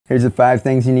Here's the 5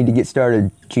 things you need to get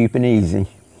started cheap and easy.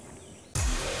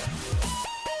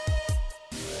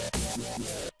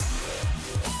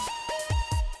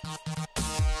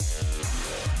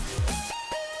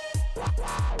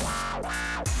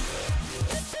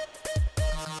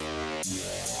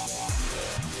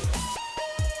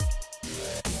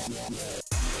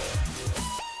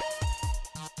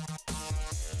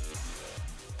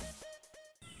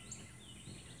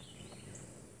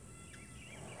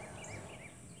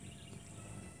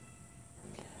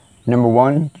 Number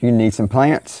 1, you need some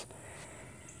plants.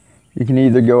 You can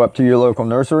either go up to your local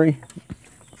nursery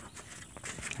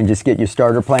and just get your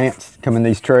starter plants. Come in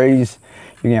these trays.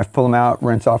 You're gonna have to pull them out,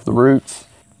 rinse off the roots.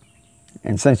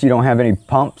 And since you don't have any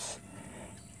pumps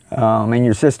in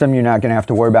your system, you're not gonna have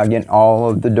to worry about getting all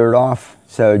of the dirt off.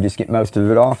 So just get most of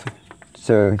it off.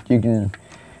 So you can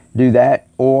do that,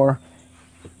 or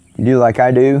you do like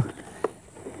I do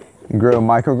and grow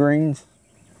microgreens.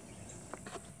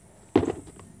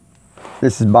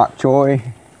 This is bok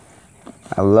choy.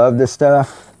 I love this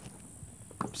stuff.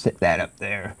 Sit that up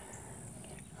there.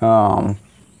 If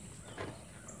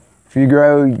you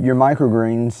grow your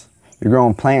microgreens, you're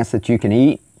growing plants that you can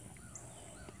eat.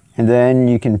 And then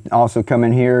you can also come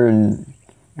in here and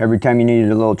every time you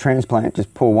needed a little transplant,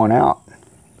 just pull one out.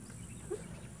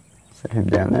 Set him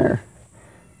down there.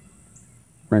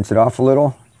 Rinse it off a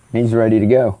little, and he's ready to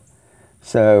go.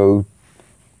 So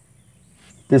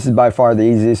this is by far the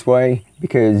easiest way,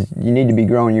 because you need to be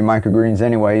growing your microgreens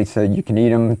anyway, so you can eat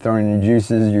them, throw in your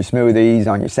juices, your smoothies,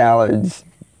 on your salads,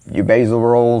 your basil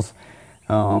rolls.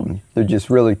 They're just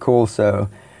really cool. So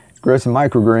grow some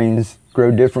microgreens, grow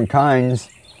different kinds,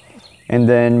 and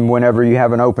then whenever you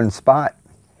have an open spot,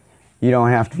 you don't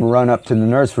have to run up to the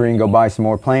nursery and go buy some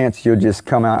more plants. You'll just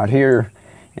come out here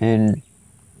and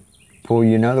pull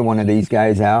you another one of these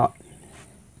guys out.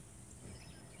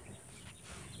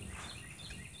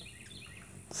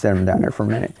 Set them down there for a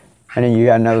minute, and then you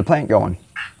got another plant going.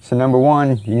 So number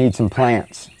 1, you need some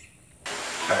plants.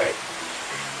 All right.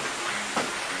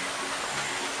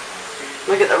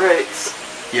 Look at the roots.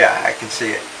 Yeah, I can see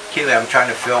it. Keely, I'm trying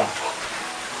to film.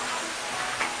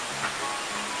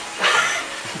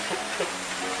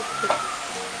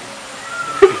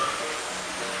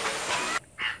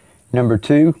 Number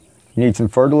 2, you need some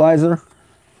fertilizer.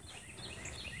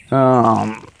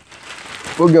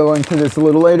 We'll go into this a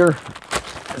little later.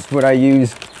 That's what I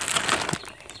use.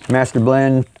 Master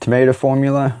Blend tomato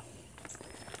formula,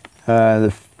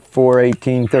 the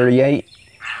 41838,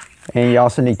 and you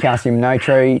also need calcium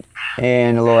nitrate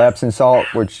and a little epsom salt,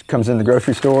 which comes in the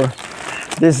grocery store.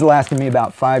 This has lasted me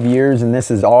about 5 years, and this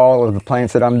is all of the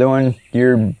plants that I'm doing.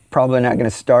 You're probably not going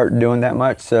to start doing that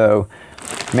much, so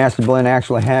Master Blend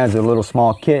actually has a little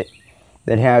small kit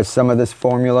that has some of this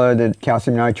formula, the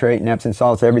calcium nitrate and epsom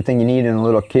salts, everything you need in a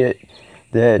little kit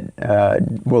that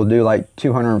will do like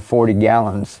 240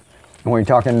 gallons. And when you're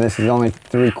talking, this is only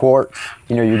 3 quarts,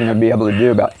 you know, you're going to be able to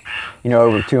do about, you know,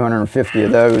 over 250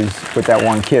 of those with that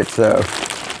one kit. So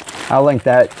I'll link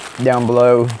that down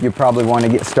below. You probably want to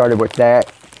get started with that.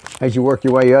 As you work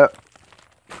your way up,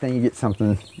 then you get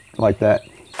something like that.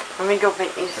 Let me go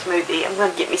make me a smoothie. I'm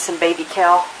going to get me some baby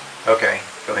kale. Okay,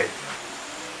 go ahead.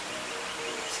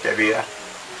 Stevia,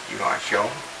 you want to show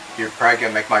them? You're probably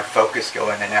going to make my focus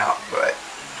go in and out, but...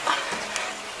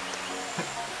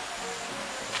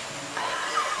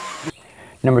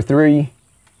 Number 3,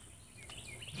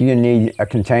 you're going to need a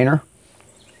container.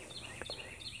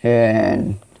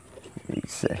 And let me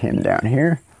set him down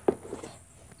here.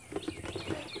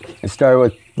 And start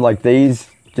with like these,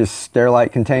 just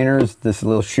Sterilite containers. This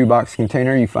little shoebox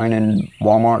container you find in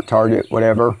Walmart, Target,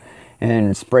 whatever.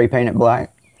 And spray paint it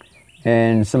black.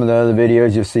 And some of the other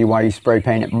videos, you'll see why you spray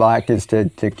paint it black is to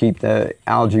keep the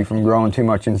algae from growing too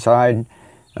much inside.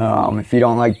 If you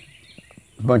don't like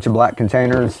a bunch of black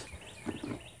containers,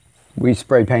 we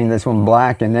spray painted this one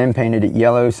black and then painted it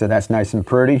yellow, so that's nice and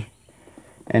pretty.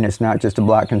 And it's not just a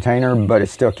black container, but it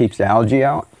still keeps the algae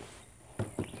out.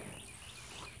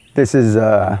 This is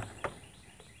a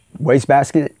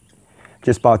wastebasket.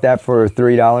 Just bought that for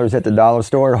 $3 at the dollar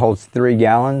store. It holds 3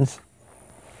 gallons.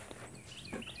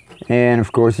 And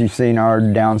of course, you've seen our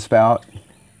downspout.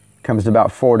 Comes to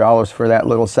about $4 for that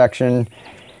little section.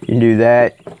 You can do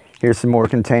that. Here's some more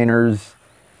containers.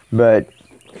 But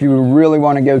if you really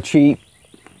want to go cheap,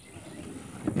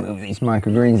 move these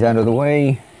microgreens out of the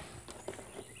way.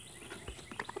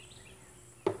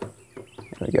 There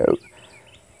we go.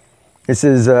 This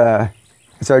is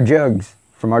it's our jugs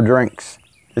from our drinks.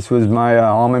 This was my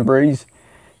almond breeze,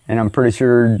 and I'm pretty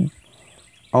sure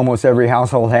almost every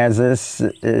household has this.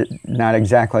 Not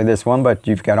exactly this one, but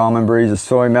you've got almond breeze,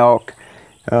 soy milk,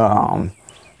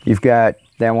 You've got,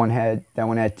 that one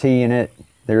had tea in it.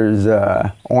 There's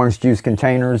orange juice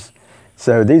containers.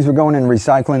 So these were going in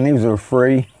recycling. These are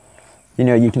free. You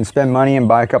know, you can spend money and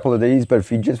buy a couple of these, but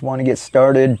if you just want to get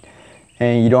started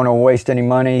and you don't want to waste any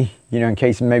money, you know, in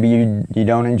case maybe you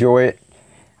don't enjoy it,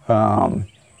 go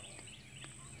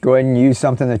ahead and use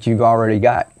something that you've already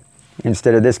got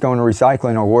instead of this going to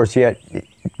recycling, or worse yet,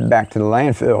 back to the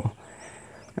landfill.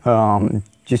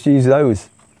 Just use those.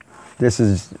 This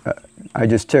is, I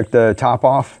just took the top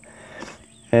off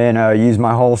and used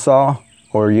my hole saw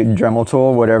or your Dremel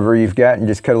tool, whatever you've got, and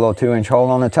just cut a little 2-inch hole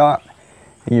on the top,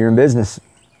 and you're in business.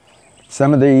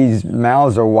 Some of these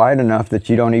mouths are wide enough that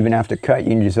you don't even have to cut.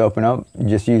 You can just open up and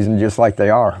just use them just like they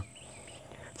are.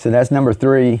 So that's number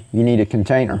 3. You need a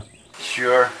container.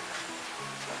 Sure.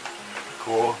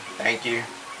 Cool. Thank you.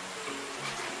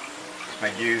 It's my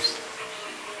juice.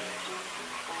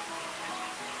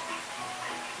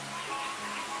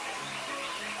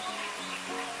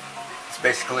 It's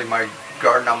basically my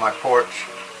garden on my porch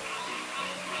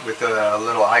with a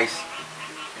little ice,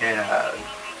 and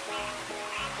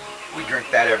we drink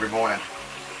that every morning.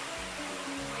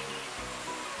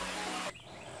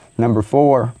 Number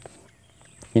 4,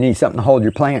 you need something to hold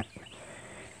your plant.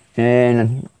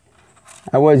 And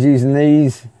I was using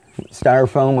these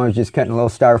styrofoam. I was just cutting a little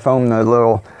styrofoam, the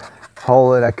little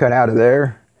hole that I cut out of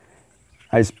there.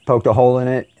 I just poked a hole in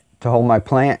it to hold my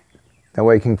plant. That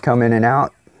way it can come in and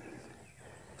out.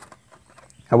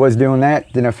 I was doing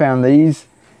that, then I found these.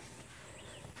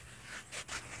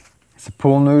 It's a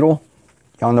pool noodle.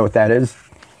 Y'all know what that is.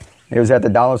 It was at the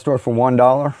dollar store for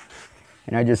 $1.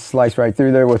 And I just sliced right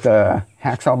through there with a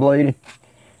hacksaw blade.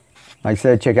 Like I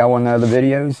said, check out one of the other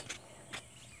videos.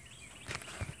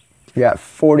 We got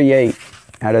 48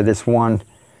 out of this one.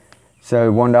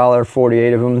 So $1,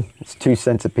 48 of them. It's 2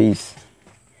 cents a piece.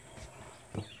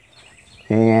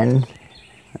 And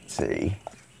let's see.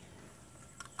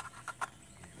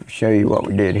 Show you what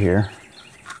we did here.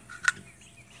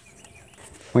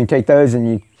 We can take those and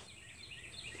you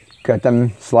cut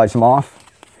them, slice them off.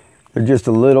 They're just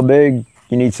a little big.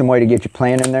 You need some way to get your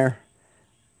plant in there.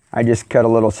 I just cut a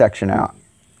little section out.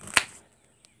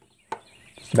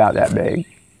 Just about that big.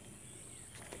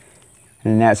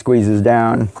 And that squeezes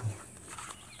down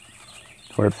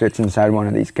where it fits inside one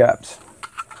of these cups.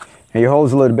 Now your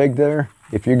hole's a little big there.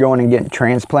 If you're going and getting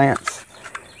transplants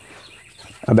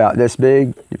about this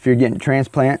big, if you're getting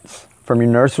transplants from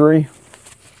your nursery,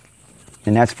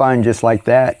 and that's fine just like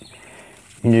that.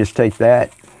 You just take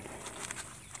that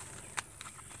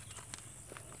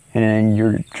and then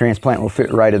your transplant will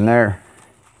fit right in there.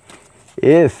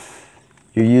 If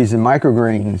you're using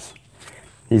microgreens,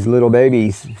 these little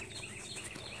babies,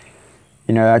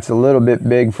 you know, that's a little bit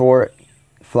big for it.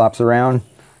 Flops around.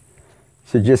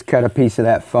 So just cut a piece of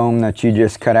that foam that you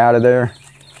just cut out of there.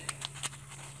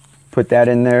 Put that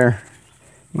in there.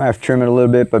 You might have to trim it a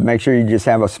little bit, but make sure you just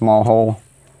have a small hole.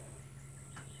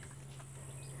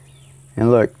 And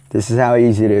look, this is how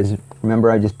easy it is.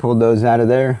 Remember, I just pulled those out of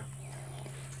there.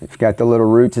 It's got the little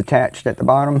roots attached at the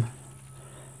bottom.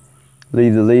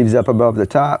 Leave the leaves up above the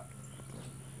top.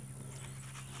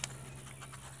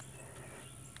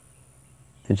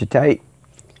 Pinch it tight.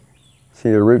 See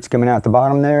the roots coming out the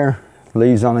bottom there,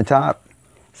 leaves on the top.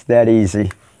 It's that easy.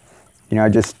 You know, I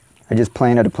just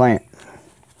planted a plant.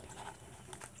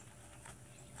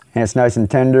 And it's nice and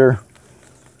tender.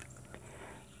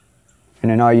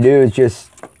 And then all you do is just,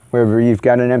 wherever you've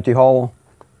got an empty hole,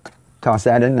 toss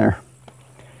that in there.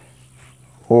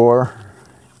 Or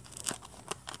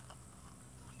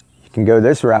you can go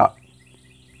this route.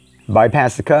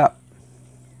 Bypass the cup.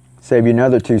 Save you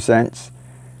another 2 cents.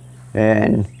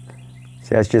 And see,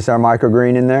 that's just our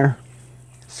microgreen in there.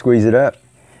 Squeeze it up.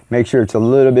 Make sure it's a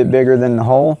little bit bigger than the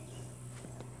hole.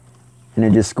 And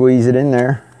then just squeeze it in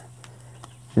there.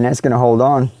 And that's going to hold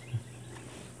on.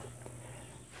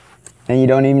 And you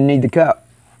don't even need the cup.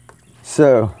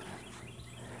 So,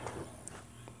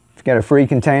 if you've got a free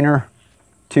container,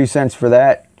 2 cents for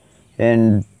that,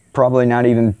 and probably not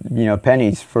even, you know,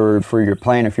 pennies for your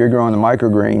plant. If you're growing the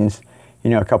microgreens, you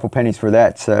know, a couple pennies for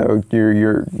that. So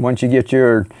once you get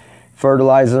your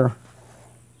fertilizer,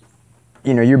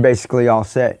 you know, you're basically all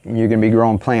set, and you're gonna be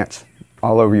growing plants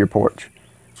all over your porch.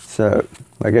 So,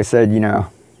 like I said, you know,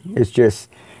 it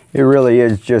really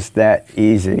is just that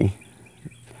easy.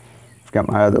 I've got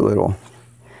my other little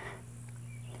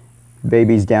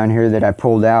babies down here that I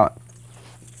pulled out.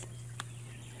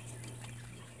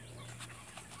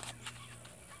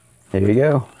 There you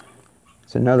go.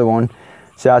 It's another one.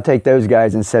 So I'll take those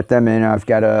guys and set them in. I've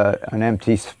got an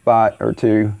empty spot or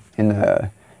two in the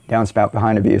downspout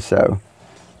behind of you. So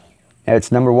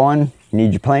that's number 1. You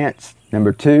need your plants.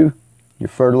 Number 2, your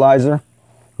fertilizer.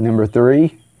 Number 3,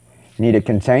 you need a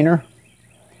container.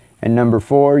 And number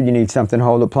 4, you need something to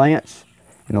hold the plants.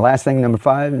 And the last thing, number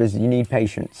 5, is you need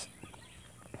patience.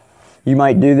 You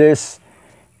might do this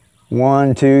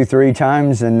 1, 2, 3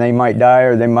 times and they might die,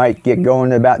 or they might get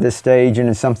going about this stage and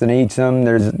then something eats them.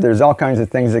 There's all kinds of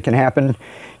things that can happen.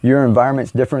 Your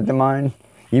environment's different than mine.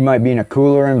 You might be in a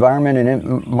cooler environment and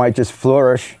it might just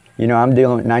flourish. You know, I'm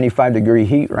dealing with 95-degree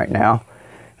heat right now.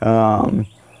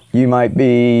 You might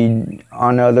be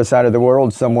on the other side of the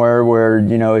world somewhere where,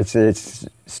 you know, it's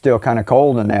still kind of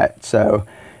cold and that. So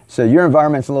your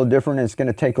environment's a little different. It's going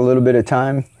to take a little bit of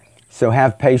time. So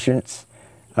have patience.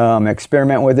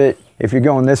 Experiment with it. If you're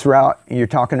going this route, you're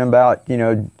talking about, you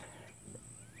know,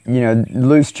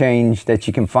 loose change that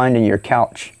you can find in your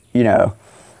couch. You know,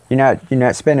 you're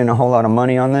not spending a whole lot of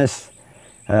money on this.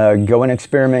 Go and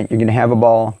experiment. You're going to have a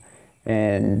ball,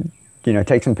 and you know,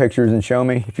 take some pictures and show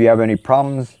me. If you have any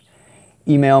problems,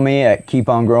 email me at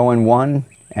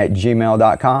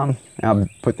keepongrowing1@gmail.com. I'll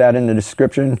put that in the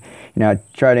description. You know, I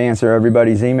try to answer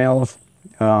everybody's emails,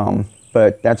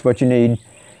 but that's what you need.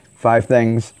 5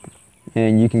 things,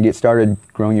 and you can get started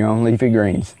growing your own leafy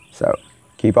greens. So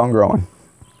keep on growing.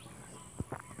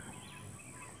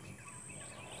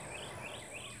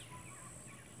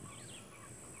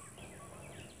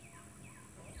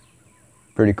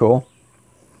 Pretty cool.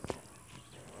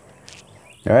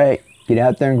 All right, get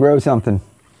out there and grow something.